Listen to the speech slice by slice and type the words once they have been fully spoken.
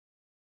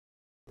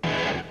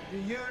Do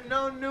you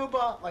know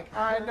Nuba like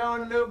I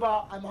know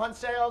Nuba? I'm Hunt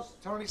Sales.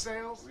 Tony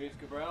Sales. Reeves,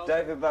 Gabrels.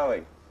 David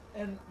Bowie.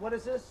 And what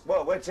is this?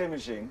 Well, we're Tin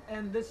Machine.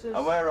 And this is...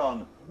 And we're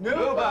on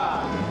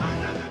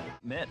Nuba!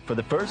 Met for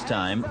the first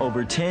time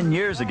over 10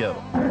 years ago.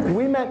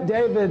 We met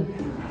David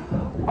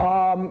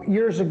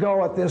years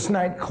ago at this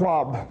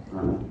nightclub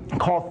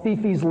called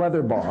Fifi's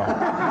Leather Bar.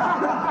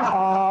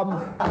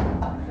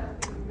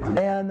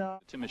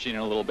 Tin Machine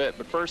in a little bit,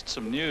 but first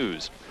some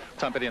news.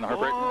 Tom Petty and the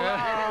Heartbreak.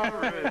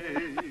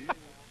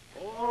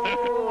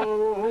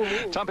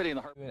 Tom Petty and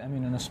the Heartbreak. I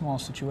mean, in a small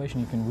situation,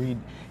 you can read.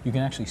 You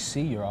can actually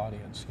see your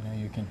audience. You know,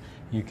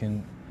 you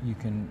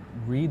can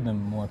read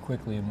them more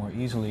quickly and more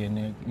easily,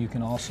 and you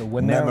can also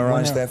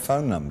memorize their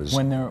phone numbers.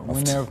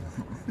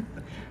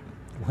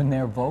 When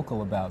they're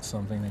vocal about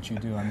something that you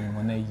do. I mean,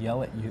 when they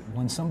yell at you,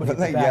 when somebody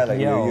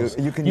yells,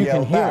 you can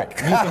yell back.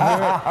 You can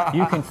hear it.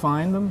 You can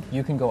find them.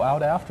 You can go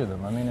out after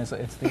them. I mean, it's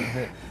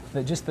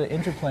just the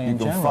interplay in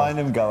general. You can find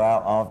them, go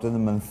out after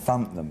them, and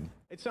thump them.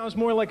 It sounds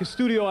more like a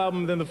studio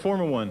album than the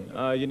former one.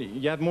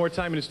 You had more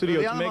time in the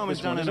studio to make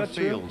this one. Is that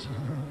true?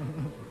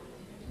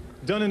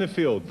 Done in a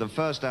field. The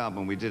first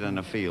album we did in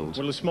a field.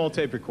 With a small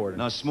tape recorder.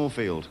 No, a small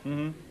field.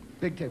 Mm-hmm.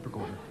 Big tape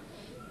recorder.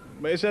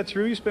 Is that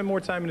true? You spend more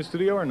time in the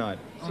studio or not?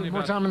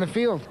 More time in the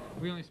field.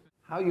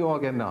 How are you all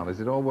getting on? Is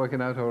it all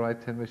working out all right,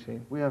 Tin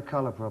Machine? We have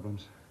color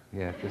problems.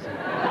 Yeah,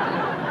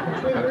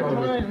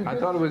 I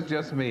thought it was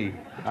just me.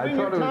 Between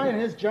your tie and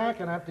his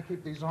jacket, I have to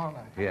keep these on.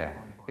 Yeah.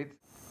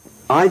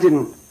 I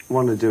didn't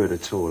want to do it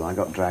at all. I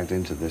got dragged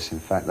into this. In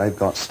fact, they've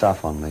got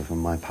stuff on me from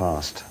my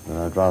past that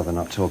I'd rather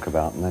not talk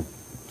about, and they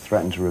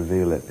threatened to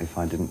reveal it if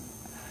I didn't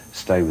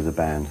stay with the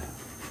band.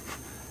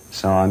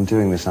 So I'm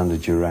doing this under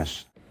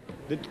duress.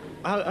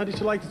 How did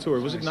you like the tour?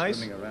 Was it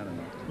nice?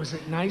 Was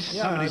it nice?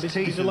 Yeah, did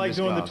you like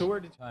doing the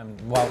tour?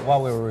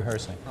 While we were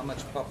rehearsing. How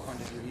much popcorn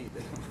did you eat?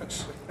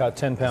 About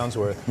 10 pounds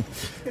worth.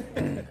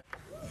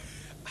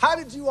 How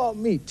did you all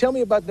meet? Tell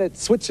me about that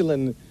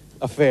Switzerland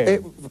affair.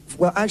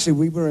 Well, actually,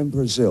 we were in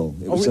Brazil.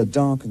 It was a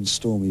dark and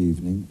stormy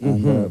evening,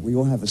 and we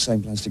all have the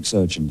same plastic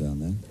surgeon down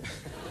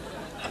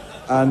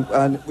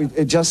there.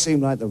 It just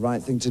seemed like the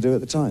right thing to do at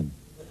the time.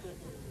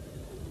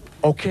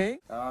 Okay.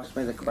 Ask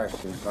me the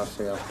questions. I'll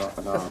see I've got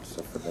an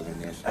answer for them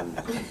in this. And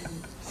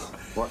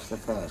what's the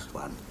first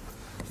one?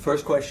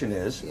 First question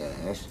is,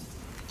 yes.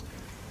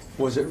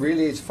 Was it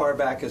really as far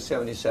back as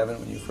 77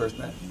 when you first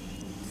met?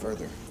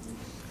 Further.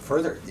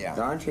 Further? Yeah.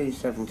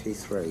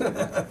 1973. You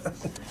know?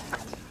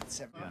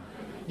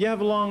 You have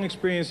a long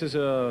experience as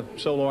a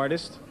solo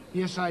artist.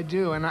 Yes, I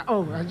do. And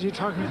are you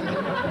talking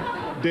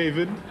to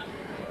David?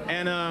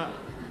 And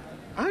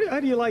how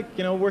do you like,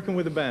 working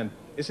with a band?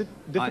 Is it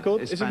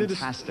difficult? It's Isn't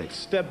fantastic. it a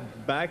step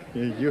back?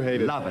 You hate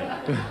it. Love it.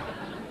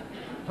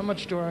 How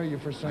much do I owe you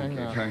for saying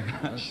that? Very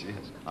much.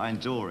 Yes. I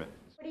adore it.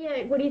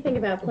 What do you think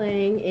about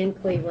playing in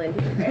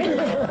Cleveland?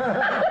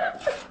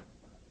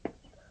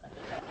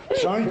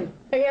 Sorry?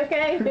 Are you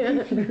okay?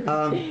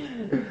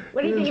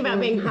 What do you think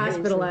about being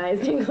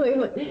hospitalized in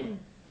Cleveland?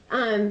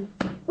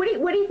 What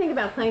do you think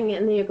about playing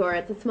it in the Agora?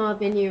 It's a small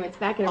venue. It's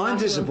back in. I'm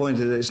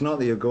disappointed that it's not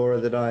the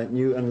Agora that I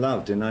knew and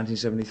loved in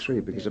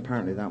 1973, because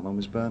apparently that one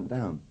was burnt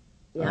down.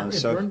 Yeah,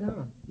 it's burned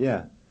down.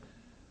 Yeah,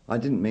 I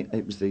didn't mean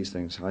it was these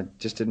things. I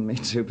just didn't mean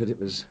to, but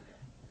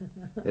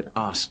it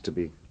asked to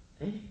be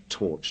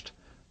torched.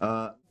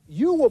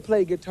 You will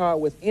play guitar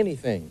with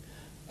anything.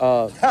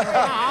 Say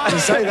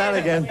that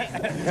again.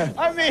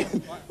 I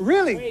mean,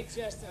 really? Wait,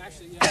 just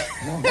actually,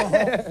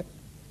 yeah.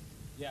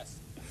 Yes.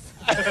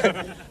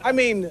 I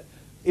mean,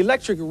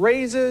 electric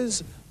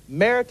razors,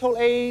 marital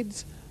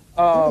aids.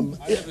 I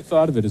never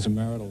thought of it as a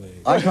marital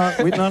aid.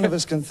 None of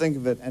us can think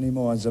of it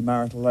anymore as a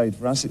marital aid.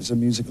 For us, it's a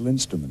musical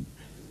instrument.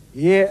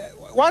 Yeah.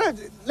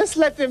 Let's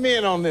let them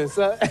in on this.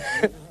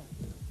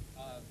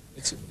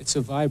 It's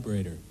a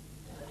vibrator.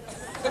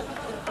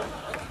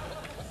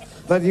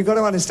 But you've got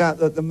to understand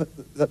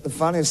that the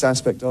funniest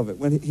aspect of it,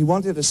 when he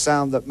wanted a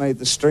sound that made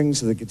the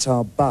strings of the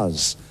guitar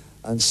buzz,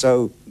 and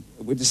so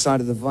we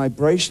decided the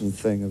vibration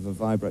thing of a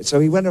vibrator. So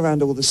he went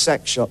around all the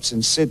sex shops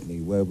in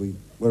Sydney where we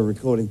were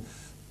recording,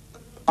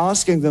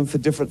 asking them for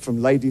different,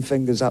 from lady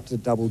fingers up to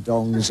double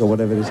dongs or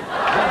whatever it is,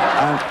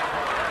 and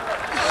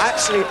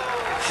actually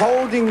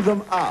holding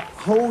them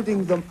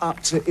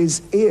up to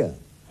his ear.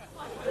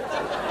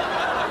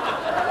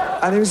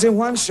 And he was in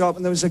one shop,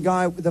 and there was a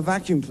guy with a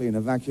vacuum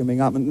cleaner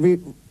vacuuming up, and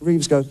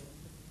Reeves goes,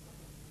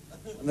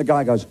 and the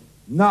guy goes,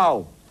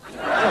 no.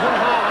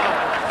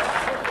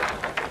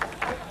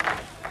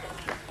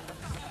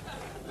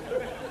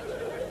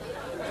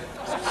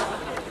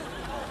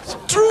 It's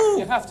true.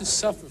 You have to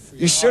suffer for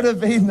your You should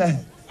have been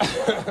there.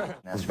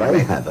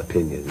 They have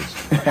opinions.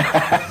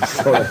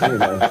 Sort of,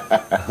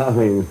 I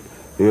mean,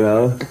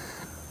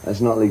 that's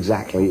not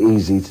exactly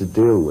easy to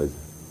deal with.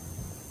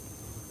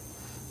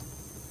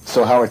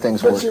 So how are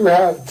things But working? you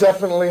have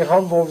definitely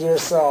humbled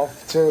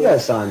yourself, too.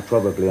 Yes, I'm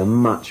probably a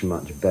much,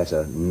 much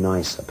better,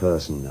 nicer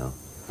person now.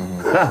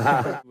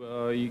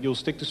 You'll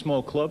stick to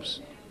small clubs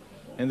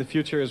in the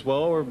future as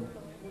well, or?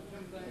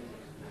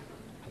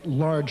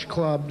 Large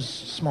clubs,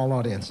 small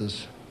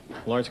audiences.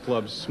 Large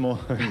clubs, small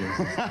audience.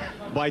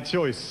 By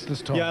choice.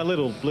 Yeah,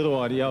 little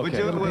audience.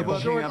 Okay. We're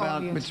working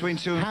about between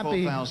 2,000 and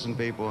 4,000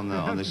 people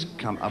on this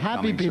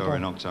upcoming tour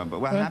in October.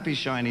 We're happy,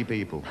 shiny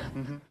people.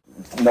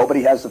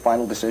 Nobody has the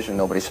final decision.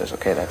 Nobody says,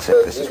 okay, that's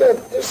it. This is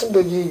There's some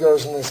big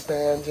egos in this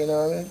band, you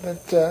know.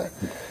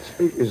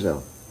 Speak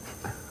yourself.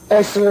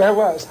 Actually, I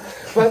was.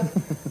 But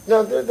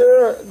no,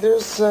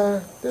 there's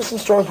some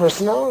strong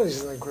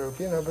personalities in the group,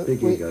 you know. But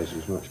Big egos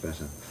is much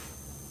better.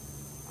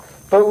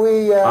 But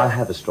we. I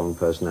have a strong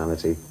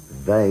personality.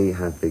 They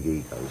have big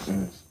egos.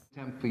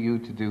 Attempt for you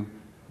to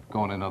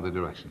go in another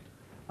direction.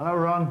 Hello,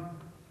 Ron.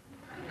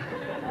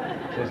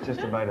 It's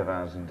just a mate of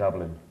ours in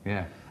Dublin.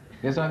 Yeah.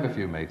 Yes, I have a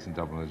few mates in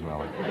Dublin as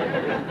well.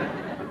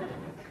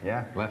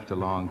 Yeah? Left a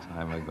long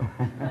time ago.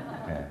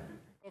 Yeah.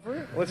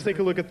 Let's take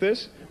a look at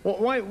this. Well,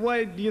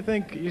 why do you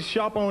think your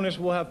shop owners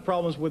will have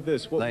problems with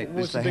this?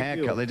 It's the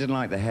haircut. They didn't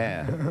like the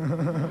hair.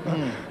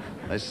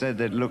 They said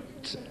they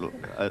looked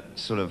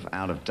sort of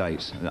out of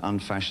date,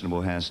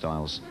 unfashionable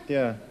hairstyles.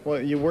 Yeah.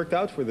 Well, you worked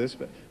out for this,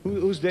 but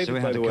who's David, so we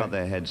by had the to way? cut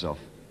their heads off.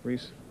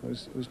 Reeves,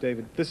 who's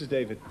David? This is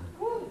David.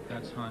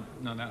 That's Hunt.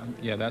 No,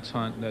 that's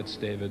Hunt. That's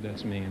David.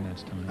 That's me, and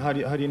that's Tony. How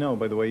do you know?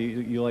 By the way,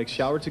 you like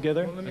shower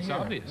together? Well, it's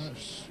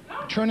obvious.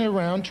 Turn it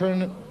around.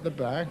 Turn it the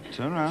back.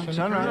 Turn around.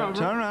 Turn around.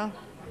 Turn around.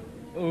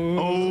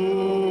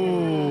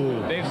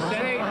 Oh. They've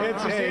said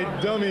it's a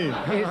dummy.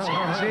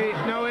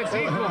 No, it's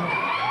equal.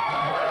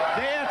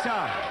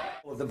 Theater.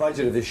 The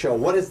budget of this show.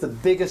 What is the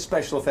biggest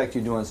special effect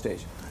you do on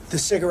stage? The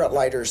cigarette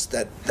lighters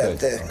that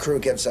the crew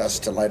gives us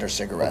to light our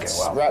cigarettes.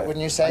 Okay, wow. Right,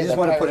 wouldn't you say? I just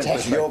want to put it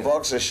in Your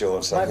boxer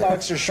shorts. My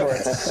boxer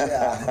shorts,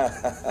 yeah.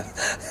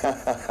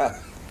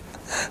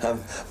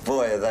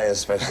 Boy, are they a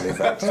special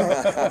effect.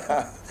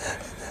 Yeah,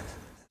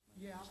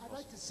 I'd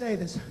like to say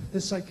this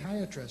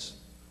psychiatrist,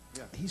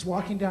 he's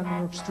walking down New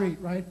York Street,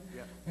 right?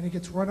 Yeah. And he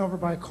gets run over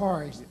by a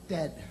car, he's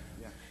dead.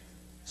 Yeah.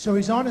 So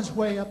he's on his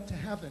way up to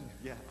heaven.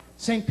 Yeah.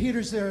 St.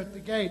 Peter's there at the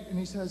gate, and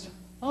he says,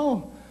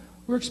 oh,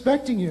 we're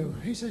expecting you.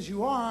 He says,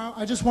 you are?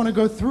 I just want to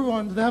go through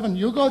onto heaven.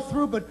 You'll go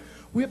through, but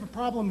we have a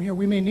problem here.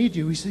 We may need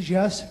you. He says,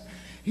 yes.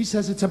 He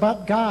says, it's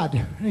about God.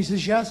 And he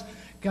says, yes,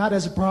 God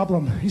has a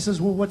problem. He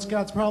says, well, what's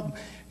God's problem?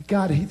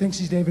 God, he thinks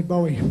he's David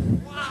Bowie.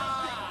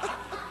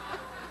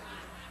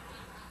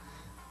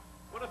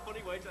 What a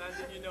funny way to end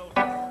it, you know.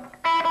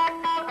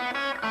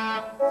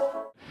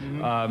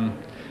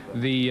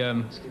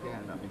 Stick your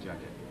hand up my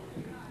jacket.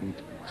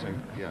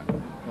 Yeah.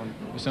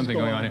 There's something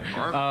going on here.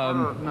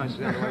 No, it's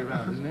the other way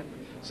around, isn't it?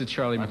 It's a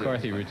Charlie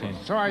McCarthy routine.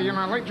 Sorry,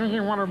 I like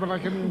drinking water, but I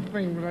couldn't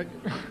think.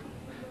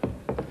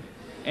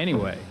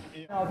 Anyway.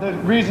 The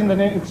reason the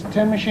name it's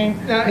Tin Machine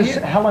is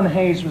Helen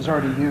Hayes was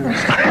already used.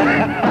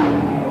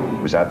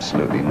 There was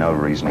absolutely no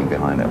reasoning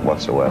behind it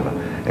whatsoever.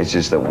 It's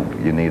just that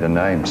you need a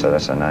name, so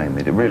that's a name.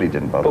 It really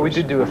didn't bother But we us.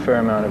 did do a fair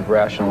amount of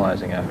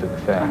rationalizing after the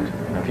fact.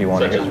 If you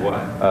want Such to as what?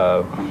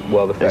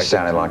 Well, the fact It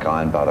sounded like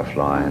Iron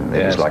Butterfly, and it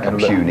Yes, was like a and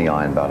puny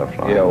Iron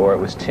Butterfly. Yeah, or it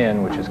was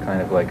tin, which is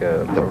kind of like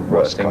a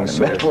worst rusting kind of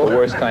sort metal. the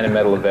worst kind of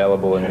metal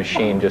available, and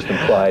machine just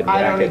implied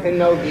I don't racket. even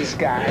know these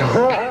guys.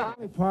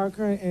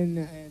 Parker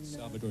and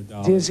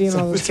Dizzy and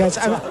all those cats.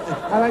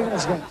 I like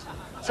those guys.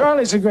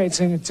 Charlie's a great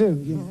singer too.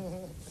 You know.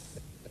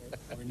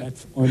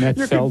 Ornette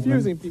You're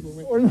Feldman. confusing people.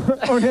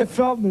 Ornette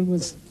Feldman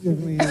was.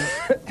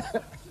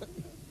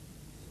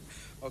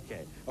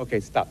 Okay,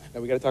 stop. Now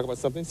we got to talk about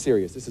something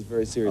serious. This is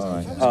very serious. All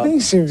right. I was being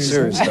serious.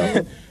 Serious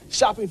stuff.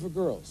 Shopping for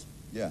girls.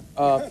 Yeah.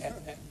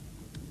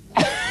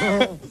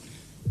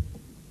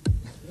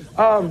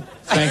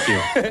 Thank you.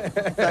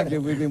 Thank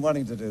you. We've been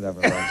wanting to do that for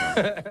a long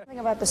time. Something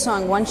about the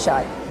song One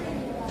Shot.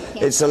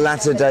 It's a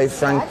latter-day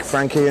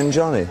Frankie and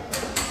Johnny.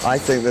 I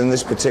think in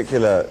this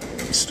particular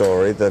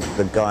story,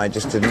 the guy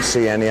just didn't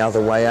see any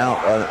other way out,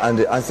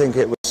 and I think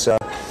it was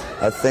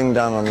a thing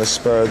done on the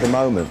spur of the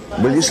moment.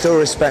 Will you still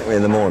respect me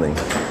in the morning?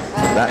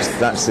 That's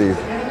the.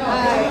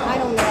 I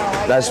don't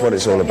know. That's what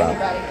it's all about.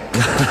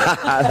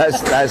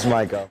 that's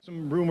my goal.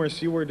 Some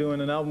rumors you were doing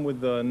an album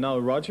with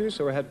Nile Rodgers,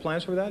 or had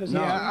plans for that? Is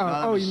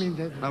that? You mean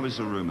that? That was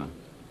a rumor.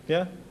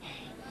 Yeah?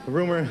 A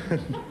rumor?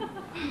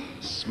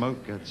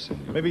 Smoke gets in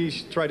your... Maybe you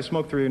should try to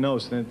smoke through your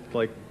nose, then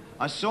like...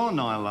 I saw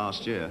Niall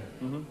last year.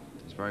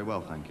 It's very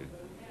well, thank you.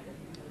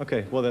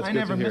 Okay, well that's I good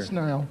never to hear. miss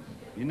Niall.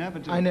 You never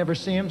do. I never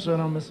see him, so I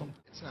don't miss him.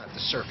 It's not the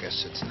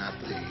circus. It's not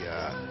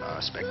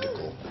the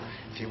spectacle.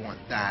 If you want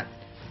that,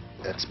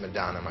 that's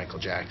Madonna, Michael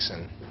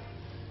Jackson,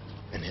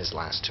 in his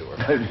last tour.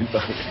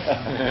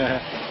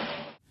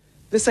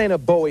 This ain't a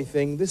Bowie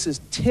thing. This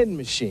is Tin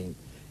Machine.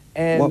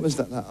 And What was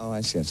that? Oh,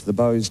 I see. It's the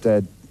Bowie's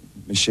Dead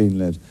machine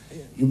lid.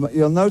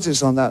 You'll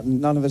notice on that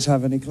none of us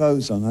have any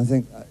clothes on. I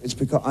think it's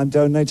because I'm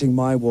donating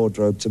my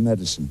wardrobe to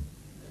medicine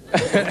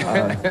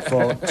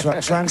for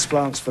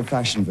transplants for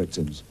fashion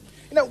victims.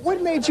 you know,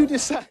 what made you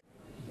decide?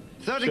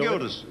 30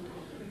 guilders.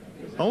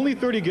 Only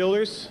 30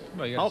 guilders.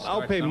 Well, you gotta I'll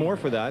start pay more somewhere.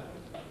 for that.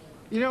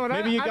 You know what?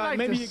 Maybe you I'd guys, like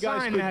maybe to you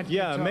guys sign could, that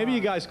yeah, guitar. maybe you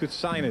guys could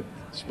sign it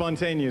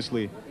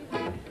spontaneously.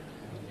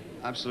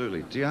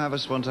 Absolutely. Do you have a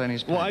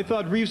spontaneous pen? Well, I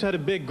thought Reeves had a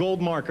big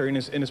gold marker in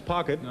his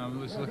pocket. No, I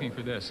was looking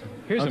for this.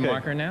 Here's Okay. a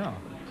marker now.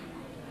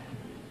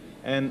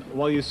 En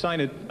while you sign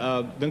it,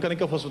 dan kan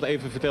ik alvast wat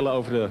even vertellen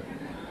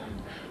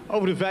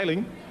over de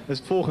veiling. Dat is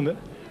het volgende.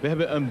 We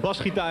hebben een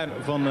basgitaar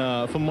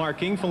van Mark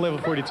King van Level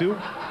 42.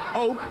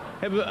 Ook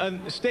hebben we een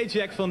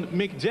stagejack van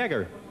Mick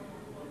Jagger.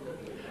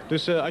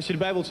 Dus als je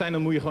erbij wilt zijn,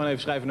 dan moet je gewoon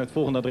even schrijven naar het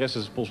volgende adres.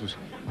 Dat is postbus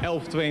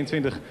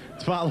 1122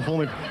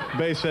 1200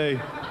 BC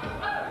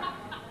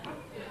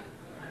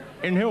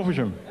in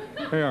Hilversum.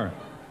 Ja. Nou,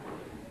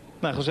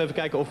 gaan we eens even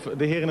kijken of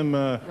de heren hem...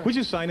 would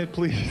you sign it,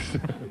 please?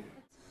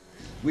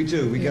 We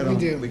do. We get we on.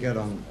 do. We get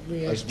on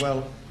as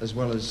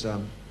well as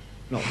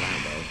not that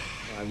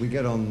though. We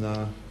get on.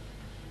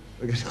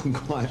 We get on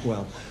quite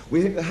well.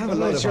 We have a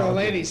lot of your arguments.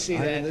 ladies see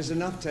that. There's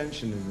enough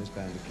tension in this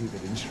band to keep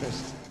it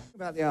interesting.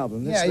 About the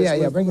album.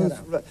 Yeah, bring that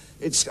up.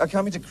 It's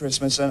coming to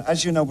Christmas, and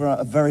as you know, we're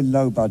a very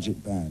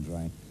low-budget band,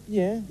 right?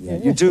 Yeah.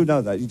 You do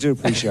know that. You do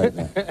appreciate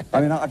that. I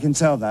mean, I can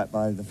tell that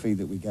by the fee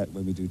that we get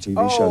when we do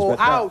TV shows. But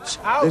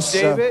ouch,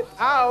 David,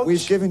 ouch.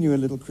 We've given you a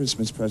little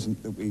Christmas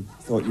present that we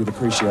thought you'd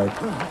appreciate.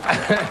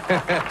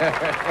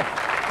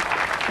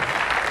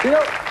 You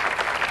know,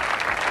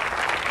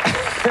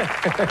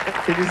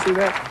 can you see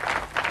that?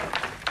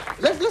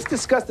 Let's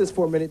discuss this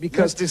for a minute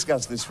because Let's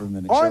discuss this for a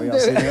minute, shall we?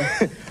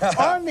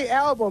 On the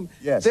album,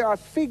 yes. there are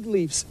fig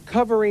leaves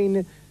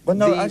covering. Well,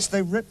 no,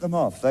 actually, they ripped them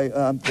off. They,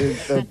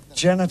 the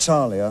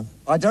genitalia.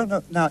 I don't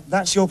know. Now,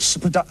 that's your...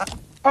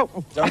 Oh.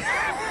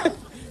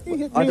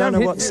 I don't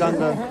know what's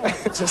under...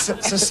 It's a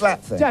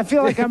slap thing. Yeah, I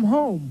feel like I'm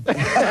home.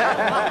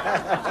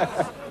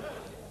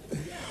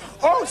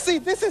 Oh, see,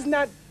 this is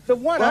not the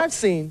one I've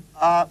seen.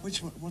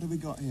 Which one? What have we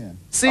got here?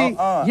 See,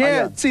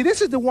 see,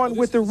 this is the one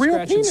with the real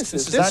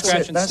penises.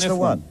 That's the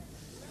one.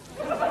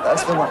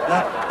 That's the one.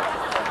 Now,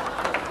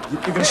 you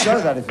can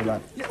show that if you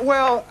like.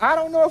 Well, I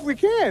don't know if we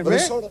can, man.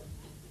 Sort of,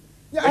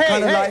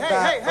 kind of like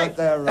that, but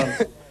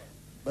they're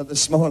but they're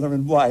smaller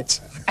and white.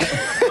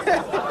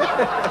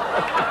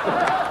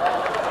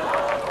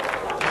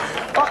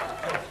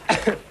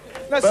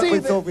 Now, but we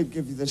thought we'd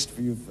give you this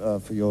for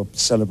your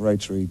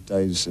celebratory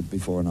days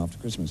before and after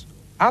Christmas.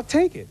 I'll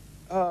take it.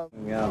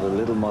 We have a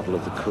little model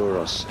of the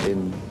Kuros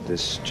in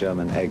this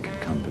German egg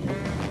company,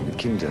 the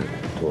Kinder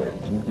toy,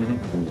 isn't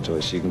it? Kinder toy,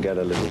 so you can get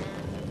a little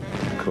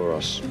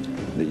Kuros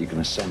that you can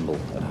assemble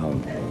at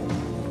home.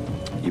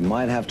 You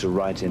might have to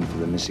write in for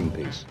the missing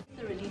piece. Is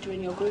there a leader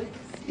in your group?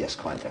 Yes,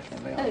 quite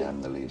definitely. I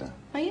am the leader.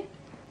 Are you?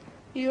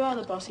 You are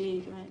the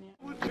bossy man, yeah.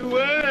 Would do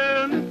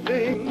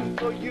anything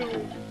for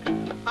you.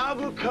 I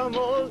will come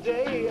all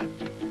day.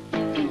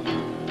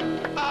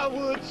 I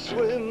would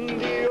swim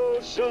the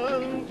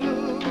ocean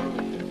blue.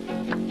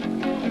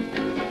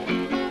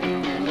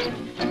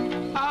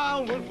 I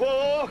would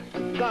walk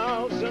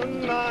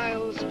 1,000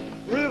 miles,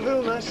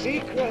 reveal my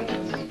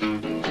secrets.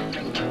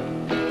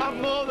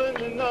 I'm more than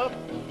enough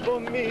for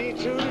me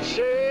to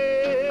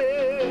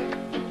share.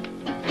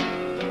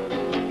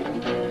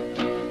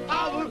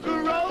 I would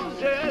grow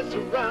roses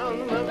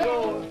around my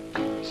door,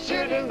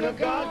 sit in the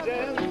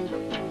garden,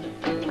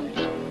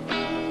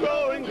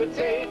 growing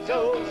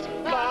potatoes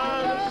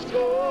by the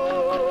score.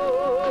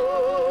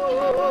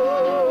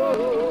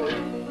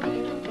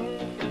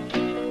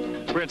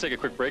 We're going to take a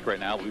quick break right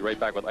now. We'll be right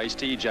back with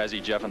Ice-T,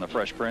 Jazzy Jeff and the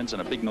Fresh Prince,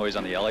 and a big noise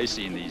on the LA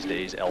scene these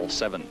days,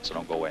 L7, so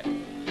don't go away.